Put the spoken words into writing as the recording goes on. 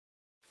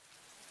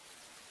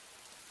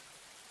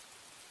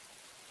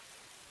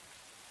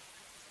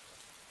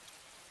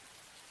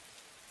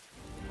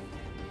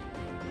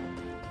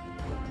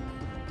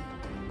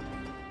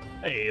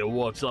Hey,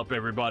 what's up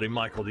everybody?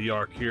 Michael the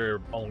Ark here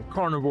on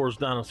Carnivores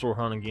Dinosaur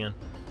Hunt again.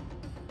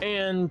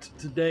 And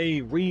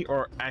today we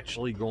are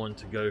actually going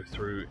to go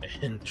through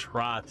and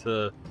try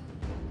to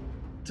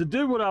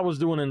do what I was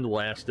doing in the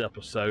last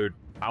episode.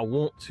 I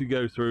want to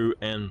go through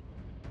and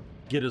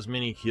get as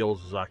many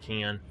kills as I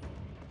can.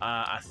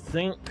 I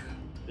think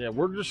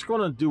we're just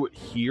going to do it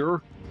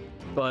here.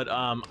 But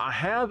I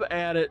have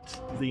added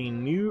the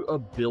new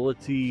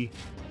ability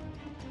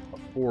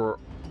for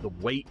the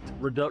weight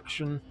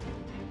reduction.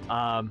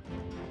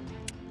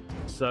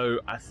 So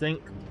I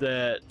think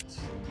that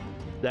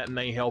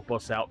may help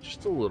us out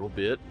just a little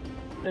bit.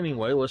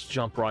 Anyway, let's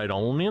jump right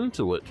on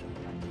into it.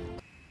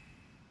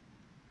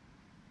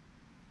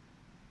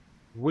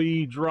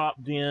 We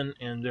dropped in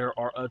and there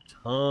are a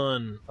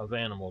ton of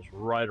animals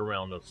right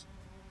around us.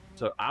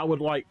 So I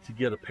would like to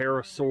get a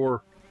parasaur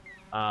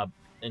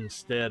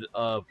instead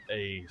of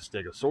a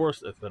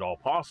stegosaurus if at all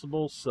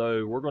possible.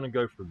 So we're going to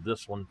go for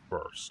this one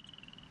first.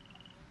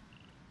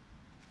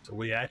 So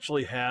we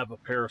actually have a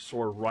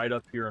parasaur right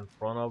up here in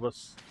front of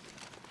us.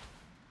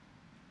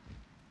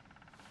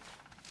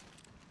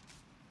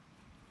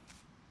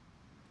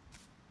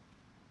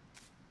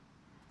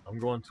 I'm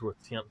going to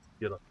attempt to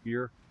get up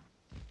here.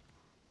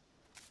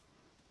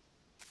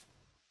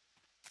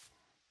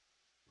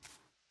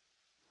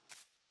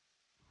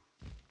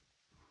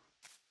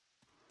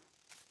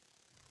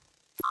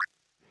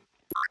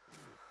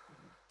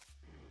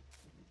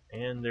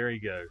 And there he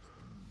goes.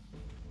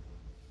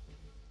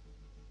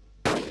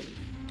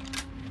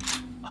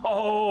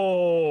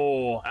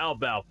 Oh, how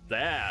about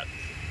that?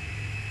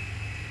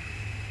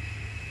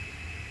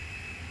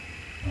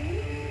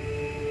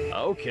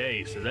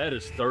 Okay, so that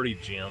is 30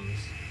 gems.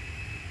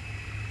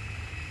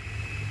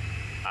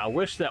 I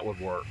wish that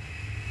would work.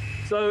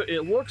 So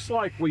it looks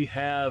like we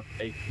have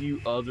a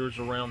few others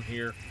around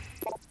here.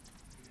 Here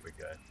we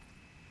go.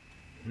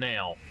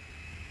 Now,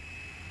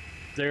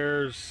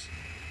 there's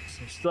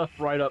some stuff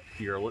right up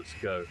here. Let's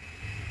go.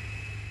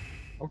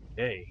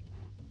 Okay.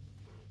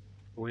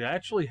 We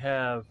actually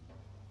have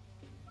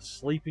a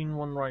sleeping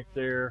one right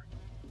there.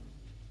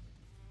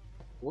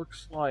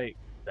 Looks like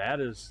that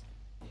is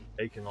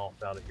taken off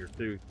out of here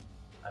too.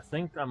 I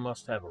think I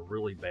must have a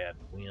really bad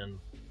wind.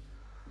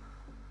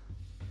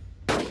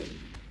 I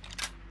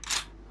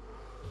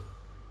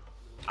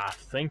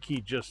think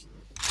he just...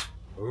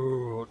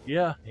 Oh,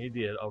 yeah, he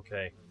did.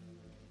 Okay.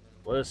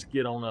 Let's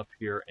get on up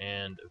here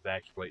and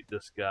evacuate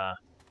this guy.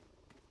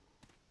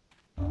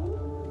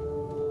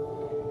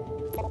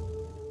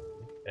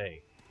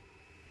 Okay.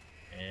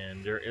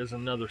 And there is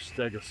another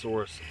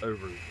stegosaurus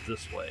over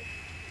this way.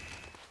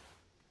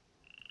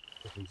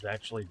 He's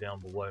actually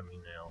down below me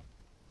now.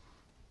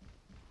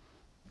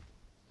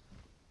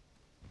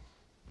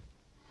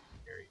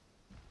 Here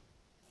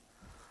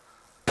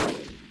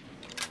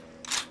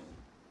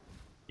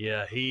he...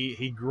 Yeah,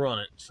 he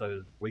grunted,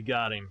 so we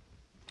got him.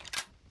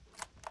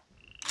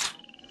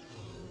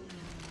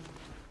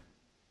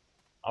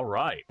 All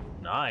right,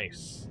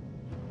 nice.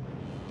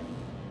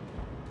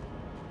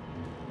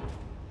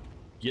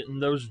 Getting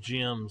those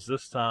gems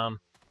this time.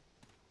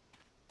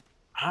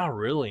 I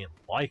really am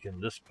liking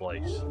this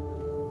place.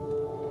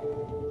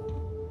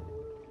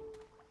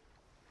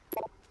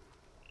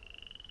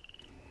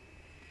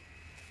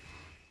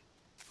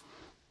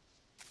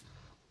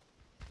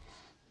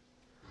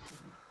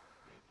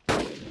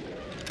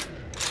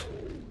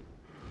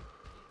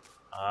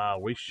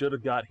 We should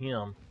have got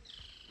him.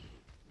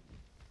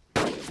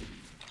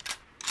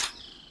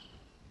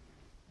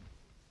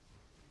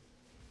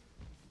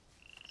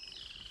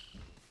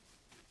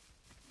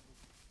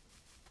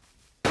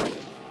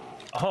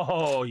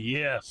 Oh,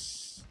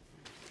 yes.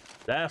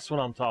 That's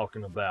what I'm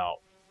talking about.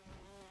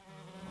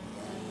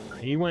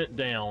 He went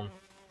down.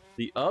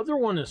 The other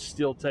one is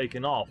still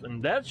taking off,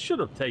 and that should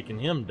have taken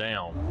him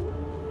down.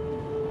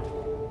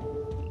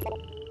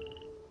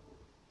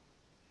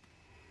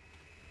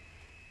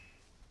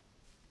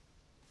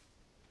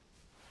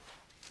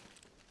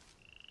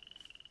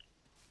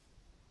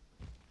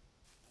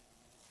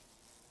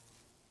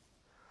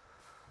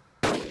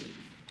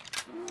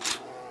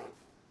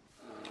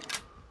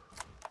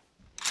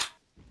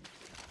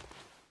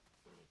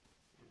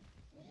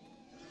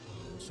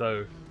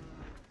 So,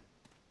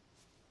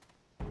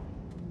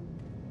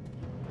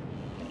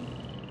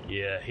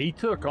 yeah, he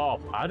took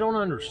off. I don't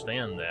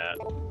understand that.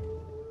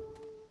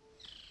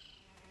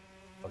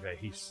 Okay,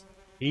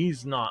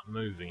 he's not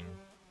moving.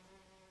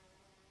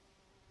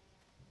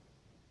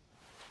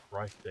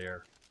 Right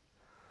there.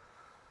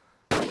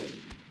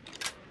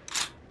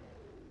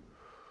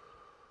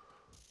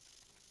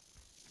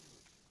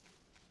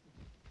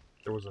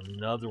 There was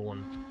another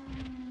one.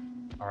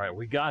 All right,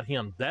 we got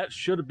him. That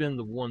should have been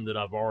the one that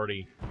I've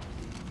already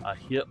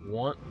hit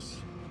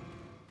once.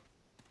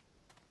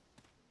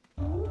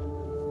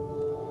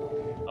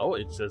 Oh,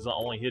 it says I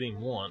only hit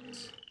him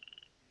once.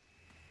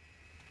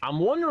 I'm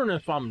wondering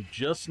if I'm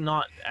just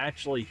not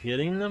actually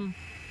hitting them,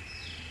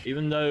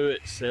 even though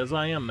it says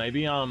I am.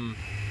 Maybe I'm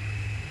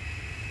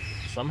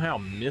somehow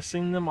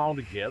missing them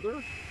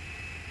altogether?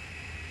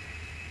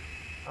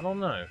 I don't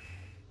know.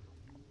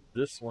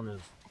 this one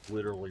is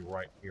literally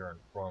right here in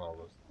front of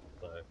us.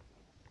 So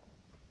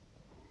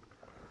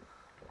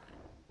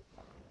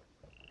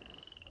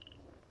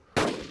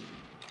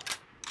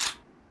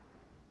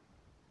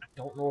I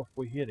don't know if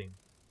we hit him.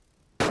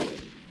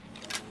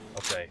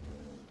 Okay.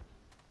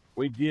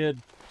 We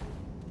did.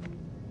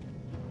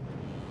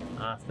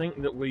 I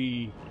think that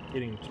we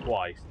hit him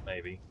twice,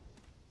 maybe.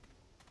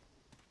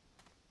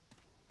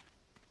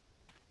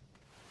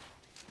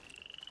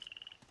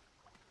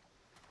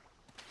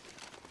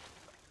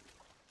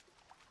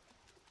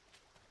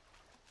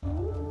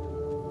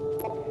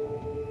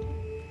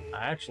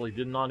 I actually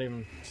did not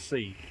even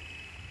see.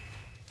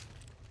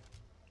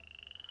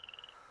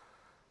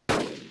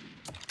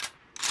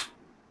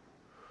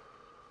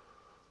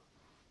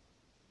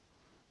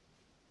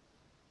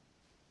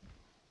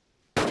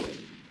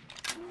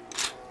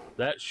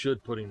 That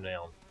should put him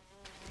down.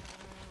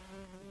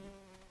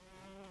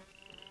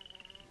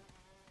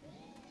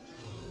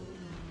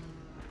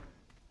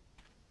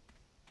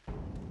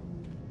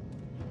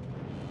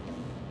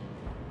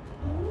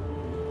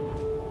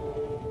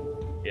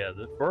 Yeah,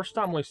 the first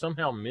time we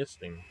somehow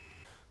missed him.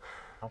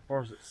 How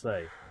far does it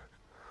say?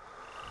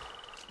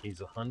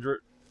 He's 100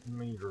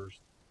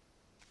 meters.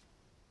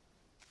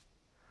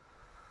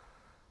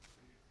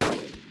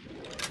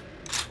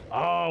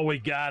 Oh, we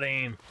got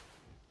him!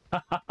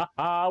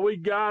 We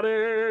got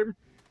him!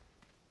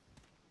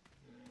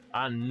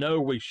 I know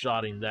we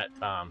shot him that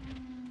time.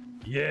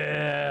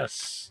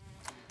 Yes!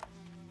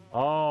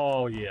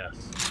 Oh,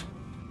 yes.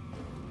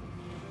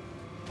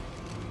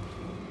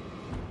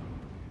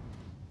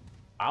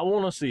 I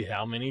want to see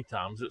how many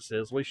times it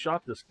says we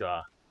shot this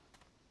guy.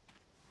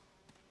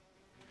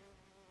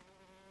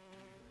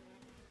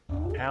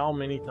 How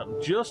many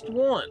times? Just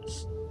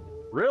once.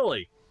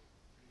 Really?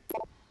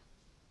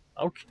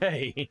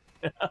 Okay.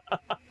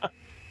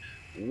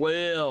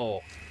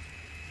 Well,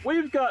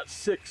 we've got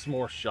 6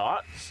 more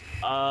shots.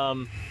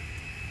 And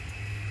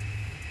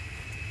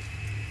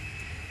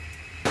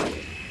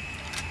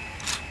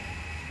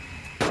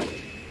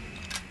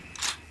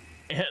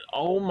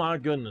oh my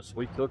goodness,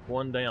 we took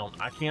one down.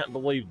 I can't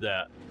believe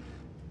that.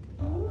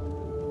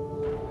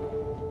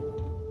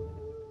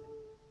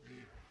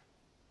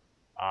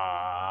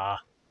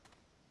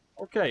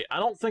 Okay, I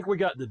don't think we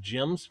got the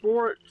gems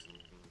for it.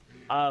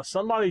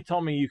 Somebody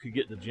told me you could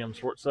get the gems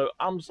for it, so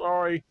I'm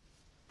sorry.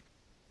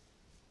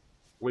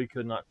 We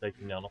could not take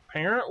them down.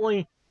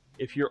 Apparently,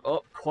 if you're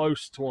up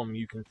close to them,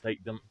 you can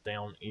take them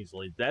down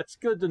easily. That's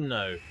good to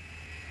know.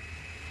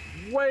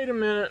 Wait a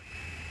minute.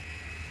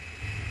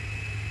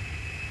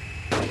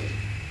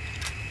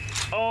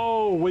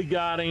 Oh, we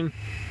got him.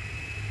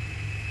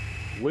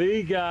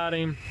 We got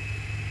him.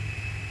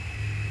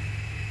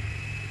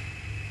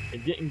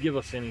 It didn't give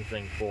us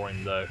anything for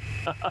him, though.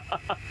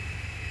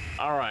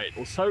 All right,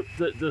 let's hope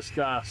that this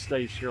guy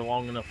stays here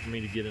long enough for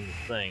me to get in the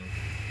thing.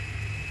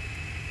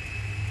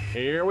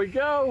 Here we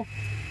go.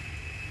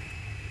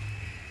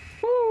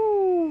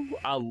 Woo!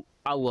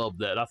 I love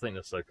that. I think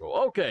that's so cool.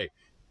 Okay,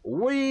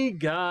 we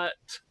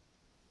got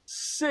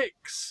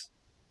 6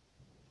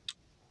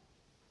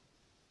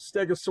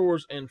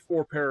 stegosaurs and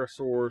 4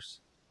 parasaurs,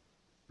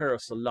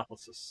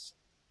 Parasaurolophus.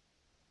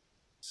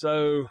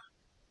 So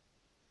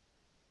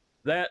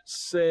that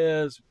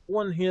says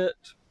 1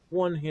 hit,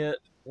 1 hit,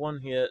 1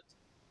 hit,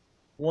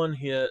 1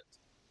 hit,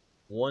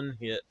 1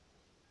 hit,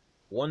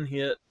 1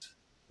 hit,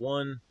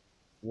 1,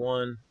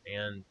 1,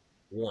 and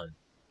 1.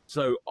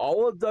 So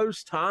all of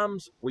those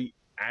times we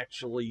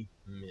actually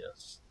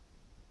missed.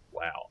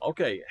 Wow.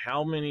 Okay,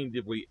 how many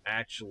did we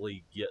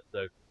actually get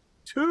though?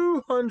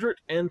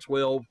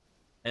 212,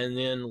 and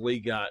then we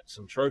got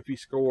some trophy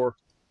score.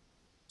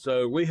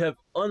 So we have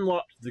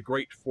unlocked the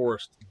Great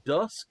Forest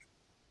Dusk.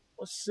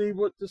 Let's see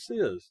what this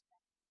is.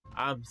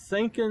 I'm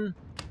thinking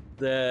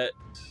that,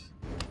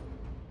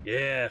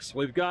 yes,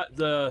 we've got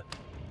the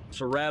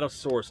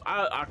Ceratosaurus.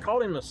 I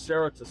called him a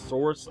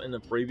Ceratosaurus in the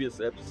previous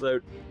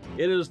episode.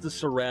 It is the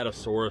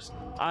Ceratosaurus.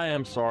 I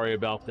am sorry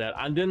about that.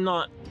 I did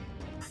not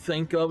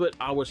think of it.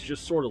 I was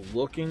just sort of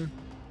looking.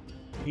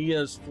 He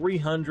is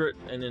 300,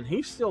 and then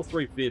he's still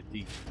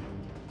 350.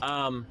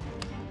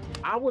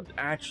 I would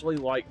actually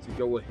like to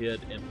go ahead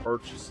and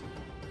purchase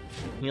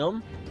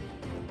him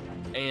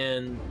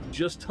and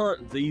just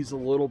hunt these a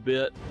little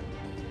bit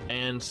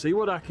and see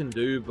what I can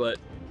do, but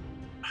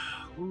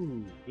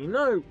ooh, you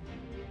know,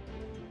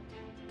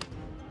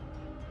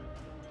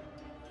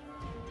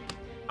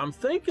 I'm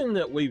thinking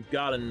that we've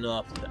got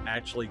enough to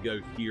actually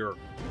go here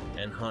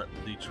and hunt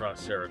the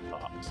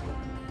Triceratops.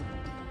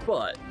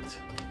 But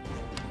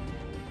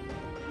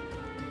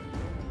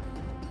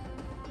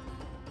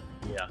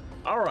yeah,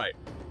 all right,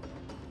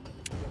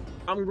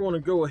 I'm going to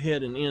go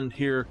ahead and end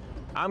here.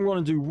 I'm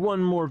going to do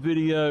one more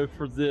video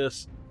for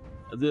this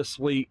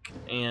week,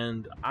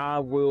 and I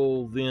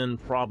will then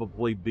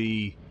probably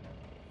be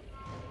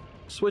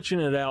switching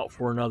it out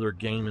for another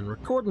game and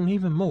recording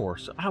even more.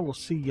 So I will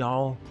see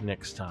y'all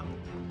next time.